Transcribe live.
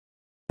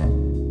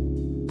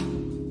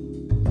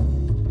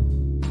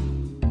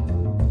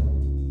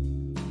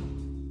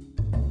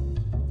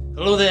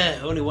Hello there,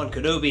 only one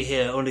Kenobi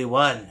here, only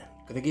one.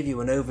 Going to give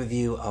you an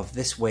overview of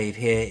this wave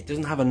here. It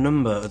doesn't have a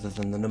number other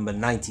than the number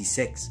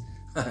 96,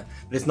 but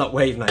it's not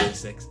wave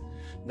 96.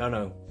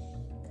 No.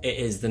 It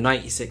is the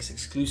 96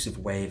 exclusive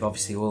wave.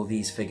 Obviously all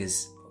these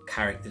figures,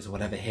 characters or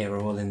whatever here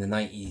are all in the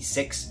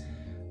 96,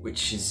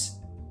 which is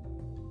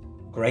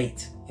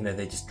great. You know,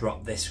 they just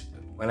dropped this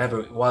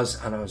whenever it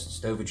was and I was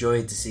just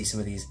overjoyed to see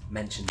some of these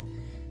mentioned.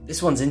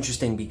 This one's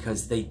interesting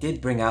because they did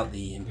bring out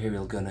the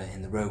Imperial Gunner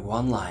in the Rogue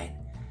One line.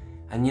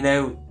 And you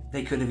know,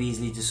 they could have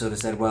easily just sort of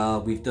said,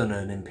 well, we've done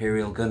an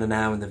Imperial Gunner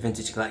now in the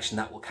vintage collection,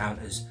 that will count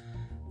as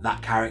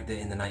that character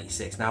in the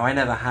 96. Now, I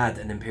never had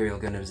an Imperial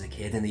Gunner as a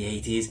kid in the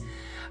 80s,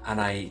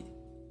 and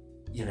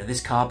you know,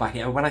 this card back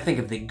here, when I think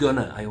of the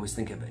Gunner, I always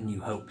think of A New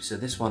Hope. So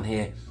this one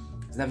here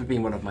has never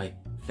been one of my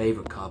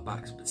favourite card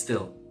backs, but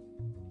still,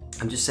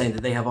 I'm just saying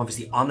that they have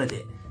obviously honoured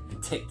it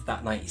and ticked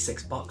that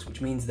 96 box, which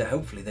means that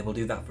hopefully they will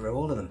do that for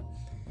all of them.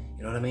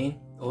 You know what I mean?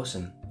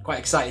 Awesome. Quite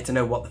excited to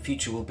know what the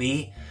future will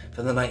be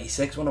for the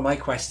 96. One of my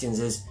questions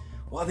is,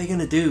 what are they going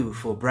to do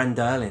for Bren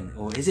Darlin?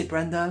 Or is it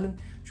Bren Darlin?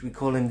 Should we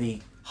call him the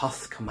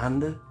Hoth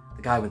Commander?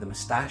 The guy with the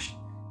moustache?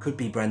 Could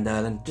be Bren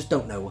Darlin. Just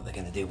don't know what they're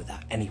going to do with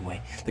that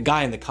anyway. The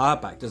guy in the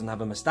card back doesn't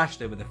have a moustache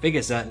though, but the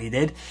figure certainly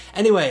did.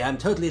 Anyway, I'm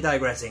totally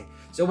digressing.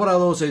 So what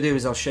I'll also do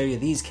is I'll show you,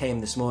 these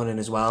came this morning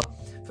as well.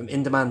 From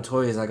In-Demand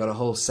Toys, I got a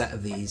whole set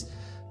of these.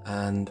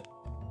 And,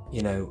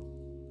 you know,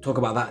 talk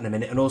about that in a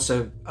minute. And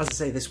also, as I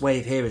say, this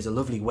wave here is a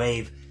lovely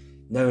wave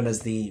known as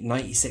the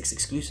 96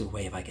 exclusive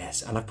wave, I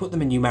guess. And I've put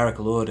them in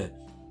numerical order.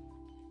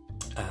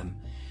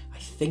 I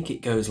think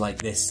it goes like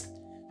this: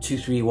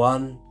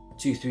 231,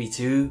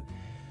 232,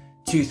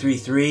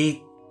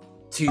 233,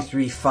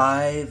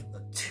 235,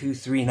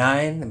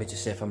 239. Let me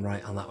just see if I'm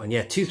right on that one.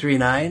 Yeah,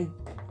 239,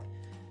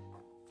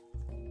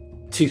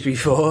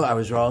 234. I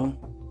was wrong.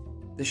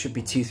 This should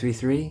be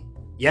 233.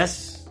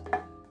 Yes.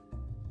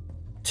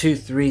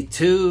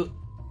 232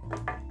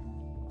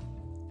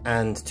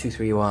 and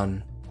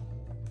 231.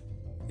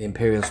 The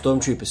Imperial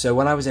Stormtrooper. So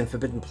when I was in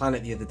Forbidden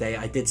Planet the other day,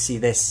 I did see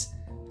this.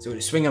 So it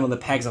was swinging on the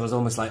pegs. I was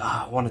almost like,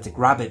 I wanted to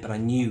grab it, but I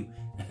knew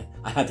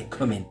I had it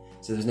coming.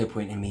 So there's no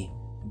point in me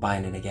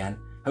buying it again.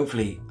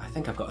 Hopefully, I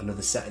think I've got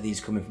another set of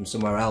these coming from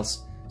somewhere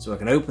else so I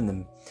can open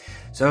them.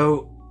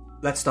 So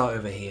let's start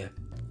over here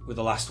with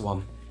the last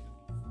one.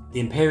 The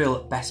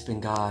Imperial Bespin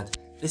Guard.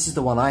 This is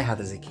the one I had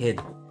as a kid.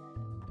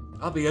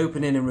 I'll be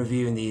opening and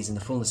reviewing these in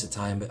the fullness of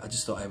time, but I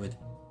just thought I would.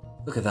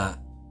 Look at that.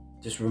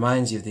 Just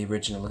reminds you of the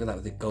original. Look at that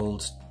with the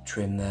gold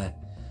trim there.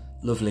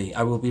 Lovely.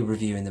 I will be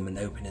reviewing them and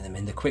opening them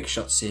in the Quick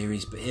Shot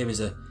series, but here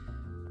is a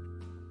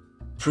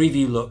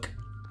preview look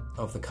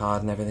of the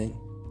card and everything.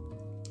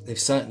 They've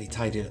certainly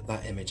tidied up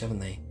that image, haven't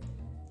they?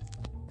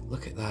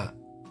 Look at that.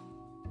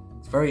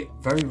 It's very,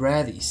 very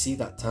rare that you see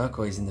that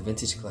turquoise in the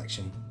vintage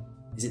collection.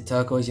 Is it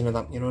turquoise? You know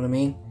that? You know what I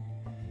mean?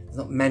 There's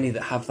not many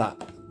that have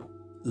that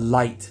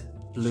light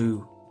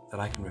blue that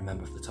I can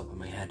remember off the top of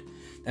my head.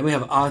 Then we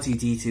have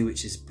R2-D2,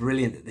 which is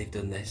brilliant that they've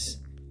done this.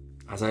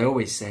 As I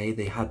always say,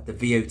 they had the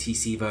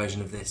VOTC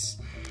version of this,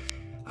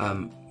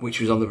 which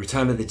was on the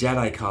Return of the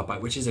Jedi card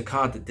back, which is a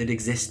card that did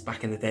exist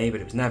back in the day,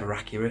 but it was never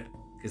accurate,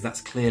 because that's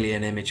clearly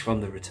an image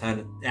from the Return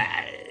of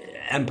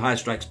Empire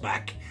Strikes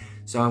Back.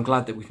 So I'm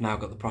glad that we've now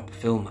got the proper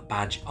film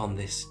badge on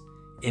this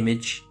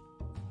image.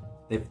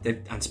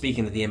 And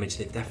speaking of the image,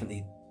 they've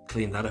definitely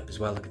cleaned that up as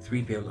well. Look at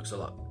 3PO, looks a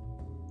lot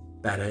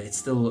better. It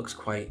still looks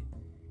quite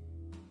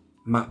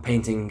matte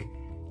painting,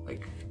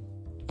 like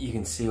you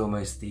can see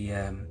almost the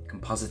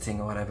compositing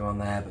or whatever on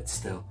there, but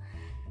still,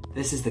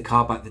 this is the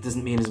card back that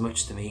doesn't mean as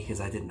much to me because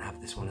I didn't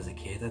have this one as a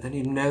kid. I didn't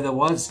even know there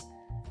was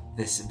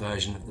this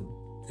version of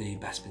the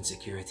Bespin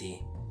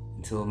Security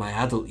until my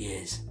adult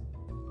years,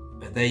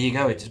 but there you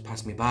go, it just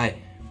passed me by.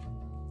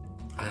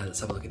 Let's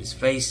have a look at his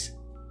face.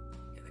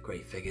 Yeah, the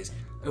great figures.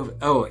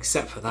 Oh,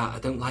 except for that, I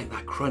don't like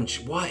that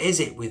crunch. What is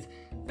it with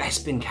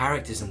Bespin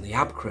characters and the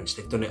ab crunch?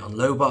 They've done it on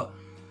Lobot,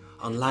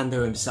 on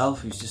Lando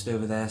himself, who's just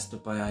over there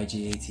stood by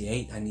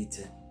IG-88. I need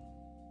to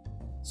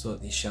sort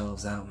these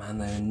shelves out, man.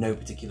 They're in no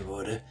particular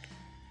order.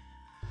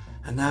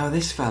 And now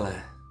this fella.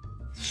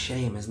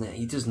 Shame, isn't it?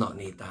 He does not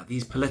need that.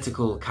 These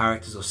political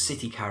characters or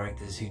city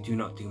characters who do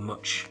not do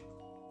much.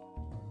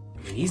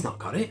 I mean, he's not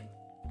got it.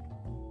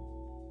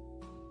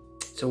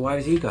 So why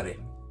has he got it?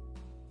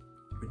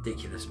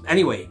 Ridiculous.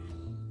 Anyway,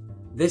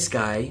 this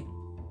guy,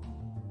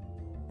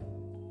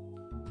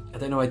 I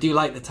don't know, I do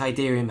like the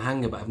Tidarium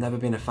hanger, but I've never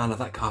been a fan of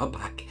that card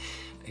back.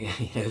 You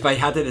know, if I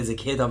had it as a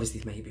kid,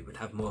 obviously maybe it would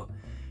have more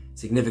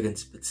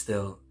significance, but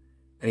still.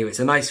 Anyway, it's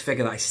a nice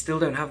figure that I still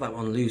don't have that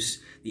one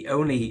loose. The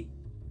only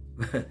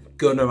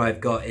gunner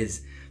I've got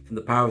is from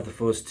the Power of the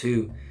Force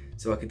 2,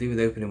 so I could do with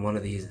opening one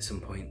of these at some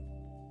point.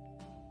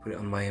 Put it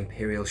on my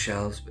Imperial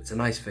shelves, but it's a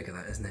nice figure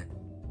that, isn't it?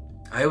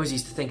 I always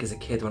used to think as a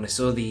kid when I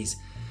saw these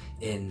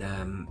in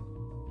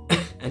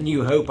A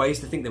New Hope, I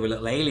used to think they were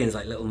little aliens,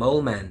 like little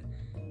mole men.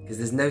 Because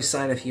there's no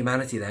sign of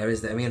humanity there,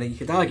 is there? I mean, you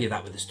could argue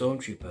that with the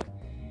Stormtrooper.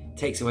 It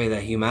takes away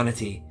their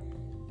humanity.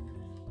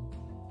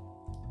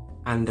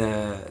 And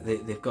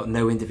they've got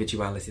no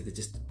individuality. They're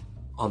just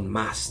en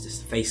masse,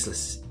 just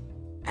faceless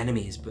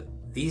enemies, but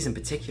these in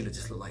particular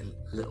just look like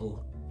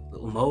little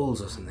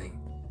moles or something.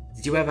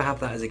 Did you ever have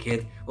that as a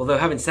kid? Although,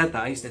 having said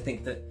that, I used to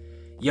think that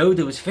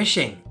Yoda was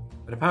fishing,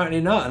 but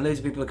apparently not, and loads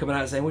of people are coming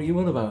out saying, what are you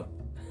on about?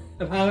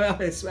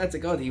 I swear to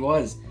God, he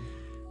was.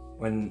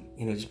 When,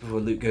 you know, just before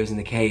Luke goes in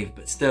the cave,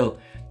 but still.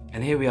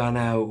 And here we are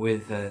now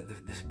with,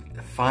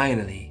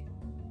 finally,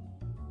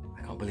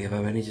 I can't believe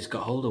I've only just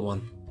got hold of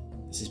one.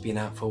 This has been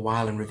out for a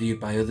while and reviewed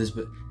by others,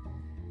 but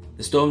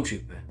the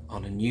Stormtrooper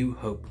on a New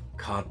Hope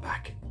card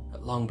back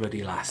at long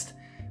bloody last.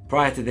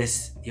 Prior to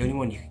this, the only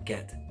one you could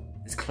get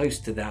as close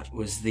to that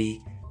was the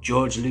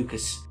George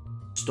Lucas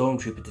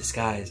Stormtrooper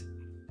disguise.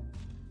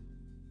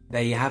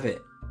 There you have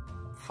it.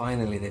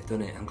 Finally, they've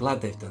done it. I'm glad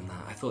they've done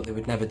that. I thought they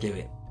would never do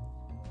it.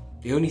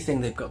 The only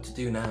thing they've got to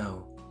do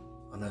now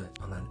on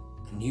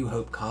a New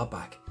Hope card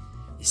back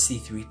is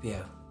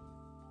C-3PO.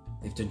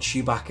 They've done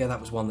Chewbacca. That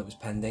was one that was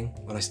pending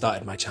when I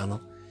started my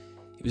channel.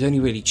 It was only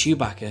really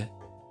Chewbacca,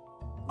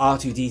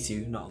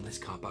 R2-D2, not on this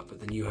card back, but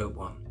the New Hope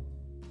one.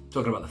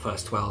 Talking about the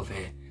first 12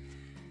 here.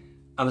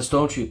 And the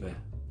Stormtrooper.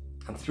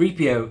 And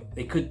 3PO,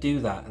 they could do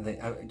that. And do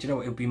you know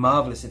what? It would be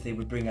marvellous if they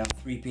would bring out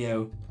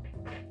 3PO.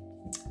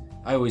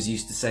 I always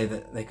used to say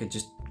that they could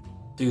just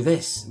do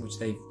this, which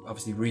they've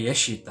obviously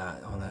reissued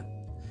that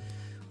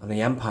on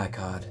the Empire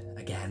card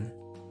again.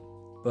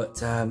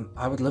 But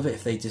I would love it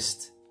if they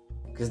just,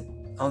 because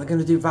are they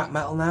going to do Vac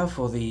Metal now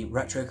for the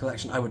retro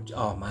collection?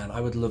 Oh man, I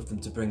would love them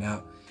to bring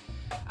out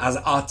as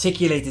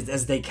articulated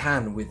as they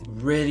can with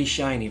really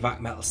shiny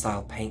Vac Metal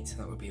style paint.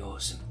 That would be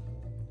awesome.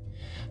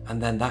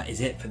 And then that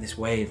is it for this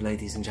wave,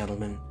 ladies and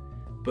gentlemen.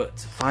 But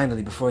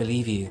finally, before I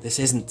leave you, this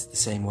isn't the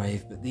same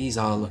wave, but these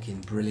are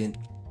looking brilliant.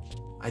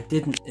 I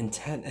didn't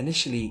intend,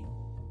 initially,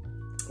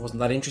 I wasn't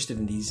that interested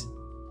in these,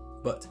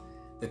 but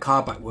the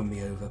card back won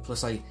me over.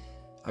 Plus I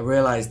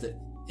realised that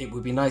it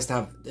would be nice to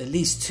have at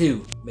least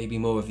two, maybe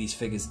more of these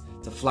figures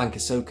to flank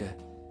Ahsoka.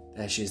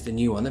 There she is, the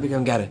new one. Let me go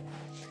and get her.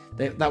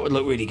 That would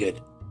look really good.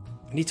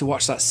 I need to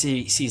watch that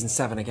season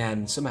 7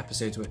 again. Some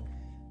episodes were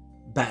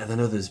better than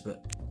others,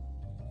 but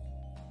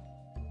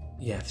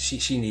yeah,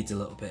 she needs a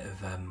little bit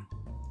of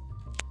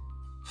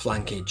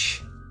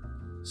flankage.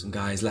 Some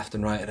guys left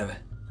and right of her,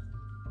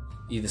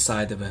 either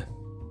side of her.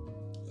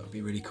 That would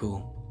be really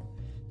cool.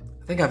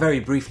 I think I very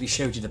briefly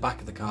showed you the back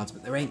of the cards,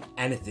 but there ain't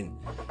anything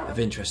of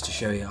interest to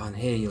show you. On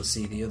here you'll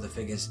see the other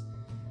figures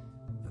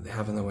that they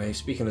have in the wave.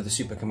 Speaking of the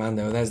Super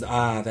Commando, there's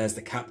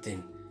the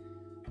captain.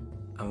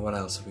 And what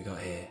else have we got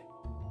here?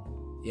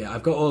 Yeah,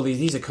 I've got all these.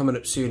 These are coming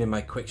up soon in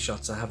my quick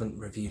shots. I haven't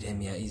reviewed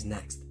him yet. He's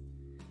next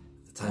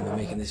at the time of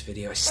making this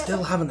video. I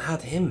still haven't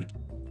had him.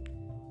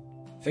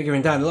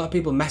 Figuring down, a lot of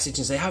people message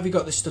and say, have you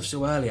got this stuff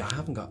so early? I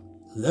haven't got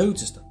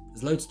loads of stuff.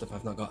 There's loads of stuff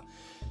I've not got.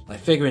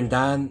 Like Figuring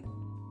Dan,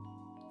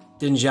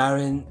 Din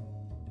Djarin,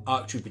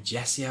 Arc Trooper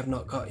Jesse I've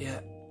not got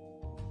yet.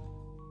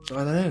 So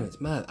I don't know, it's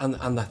mad. And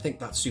I think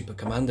that Super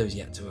Commando's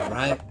yet to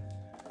arrive.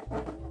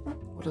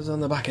 What is on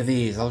the back of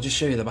these? I'll just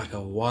show you the back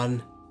of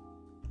one.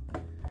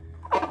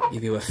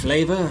 Give you a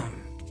flavour.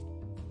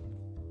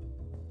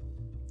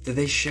 Do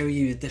they show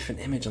you a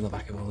different image on the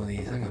back of all of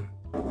these? Hang on.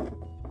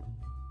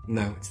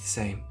 No, it's the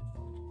same.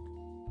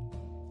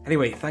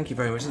 Anyway, thank you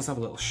very much. Let's have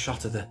a little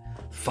shot of the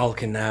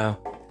Falcon now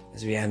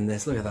as we end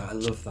this. Look at that, I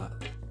love that.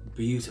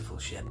 Beautiful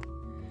ship.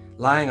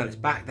 Lying on its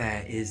back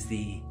there is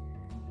the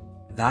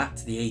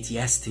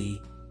AT-ST.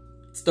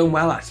 It's done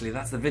well actually.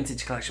 That's the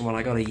vintage collection one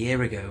I got a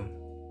year ago.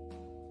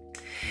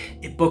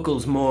 It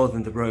buckles more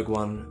than the Rogue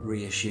One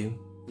reissue,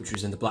 which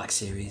was in the Black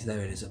Series.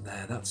 There it is up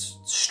there. That's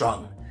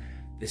strong.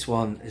 This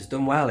one has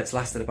done well. It's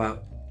lasted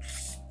about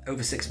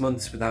over 6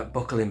 months without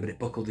buckling, but it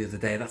buckled the other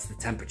day. That's the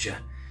temperature.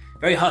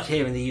 Very hot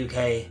here in the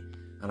UK,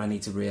 and I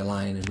need to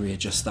realign and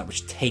readjust that,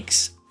 which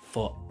takes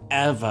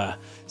forever.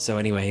 So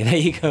anyway, there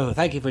you go.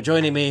 Thank you for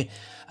joining me,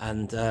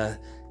 and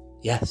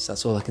yes,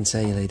 that's all I can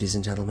say, ladies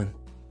and gentlemen.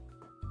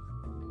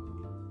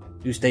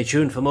 Do stay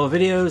tuned for more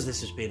videos.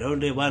 This has been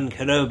Only One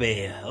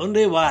Kenobi.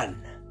 Only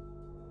one.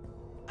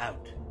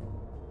 Out.